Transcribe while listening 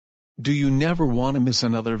Do you never want to miss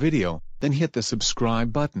another video? Then hit the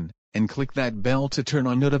subscribe button, and click that bell to turn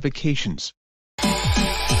on notifications.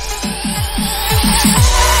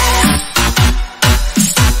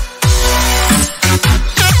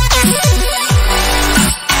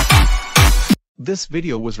 This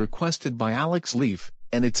video was requested by Alex Leaf,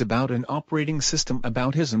 and it's about an operating system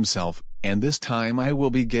about himself, and this time I will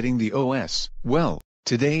be getting the OS. Well,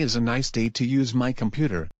 today is a nice day to use my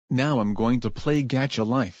computer. Now I'm going to play Gacha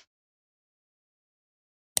Life.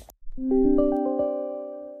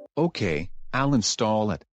 Okay, I'll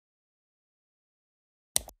install it.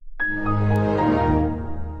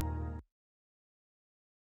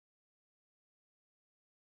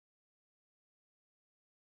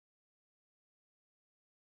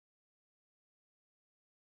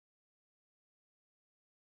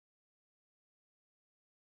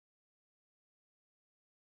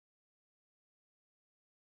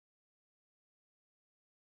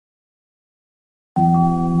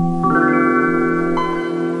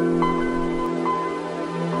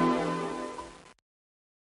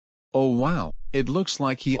 Oh wow, it looks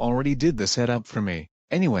like he already did the setup for me.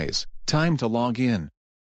 Anyways, time to log in.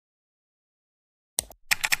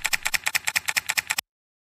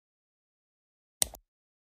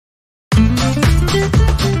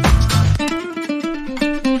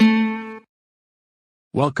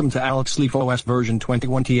 Welcome to Alex Leaf OS version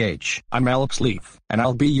 21th. I'm Alex Leaf, and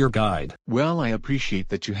I'll be your guide. Well, I appreciate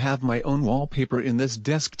that you have my own wallpaper in this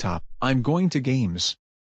desktop. I'm going to games.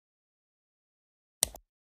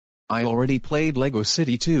 I already played Lego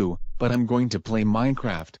City 2, but I'm going to play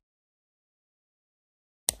Minecraft.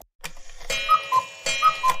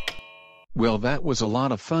 Well, that was a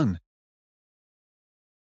lot of fun.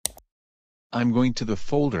 I'm going to the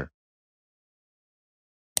folder.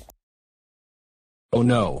 Oh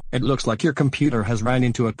no, it looks like your computer has ran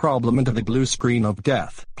into a problem into the blue screen of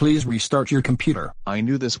death. Please restart your computer. I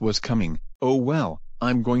knew this was coming. Oh well,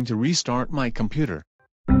 I'm going to restart my computer.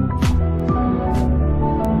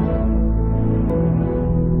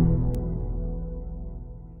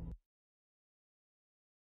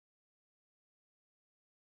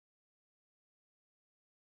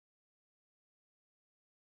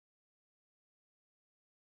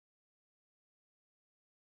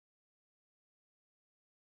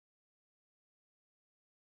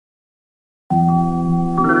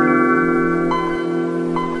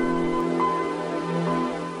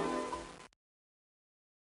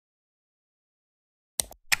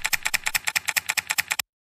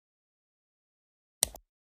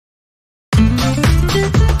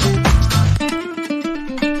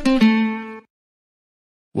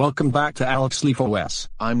 Welcome back to Alex Leaf OS.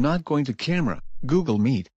 I'm not going to Camera, Google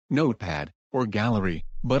Meet, Notepad, or Gallery,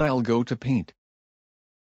 but I'll go to Paint.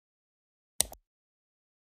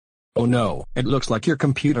 Oh no, it looks like your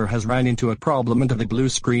computer has ran into a problem into the blue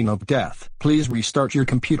screen of death. Please restart your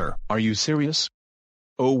computer. Are you serious?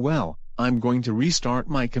 Oh well, I'm going to restart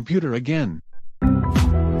my computer again.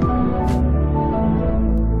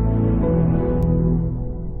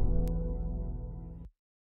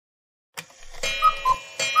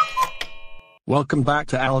 Welcome back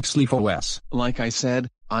to Alex Leaf OS. Like I said,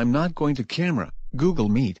 I'm not going to Camera, Google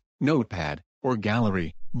Meet, Notepad, or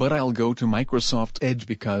Gallery, but I'll go to Microsoft Edge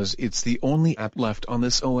because it's the only app left on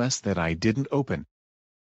this OS that I didn't open.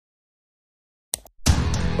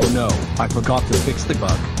 Oh no, I forgot to fix the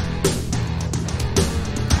bug.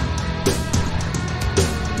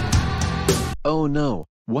 Oh no,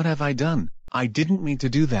 what have I done? I didn't mean to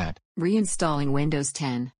do that. Reinstalling Windows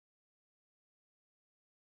 10.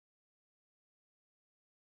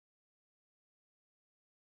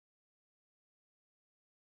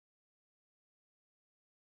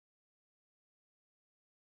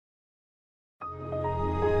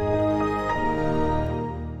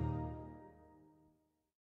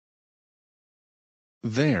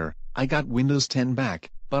 There, I got Windows 10 back,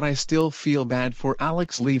 but I still feel bad for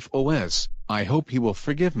Alex Leaf OS. I hope he will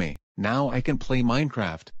forgive me. Now I can play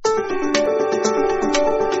Minecraft.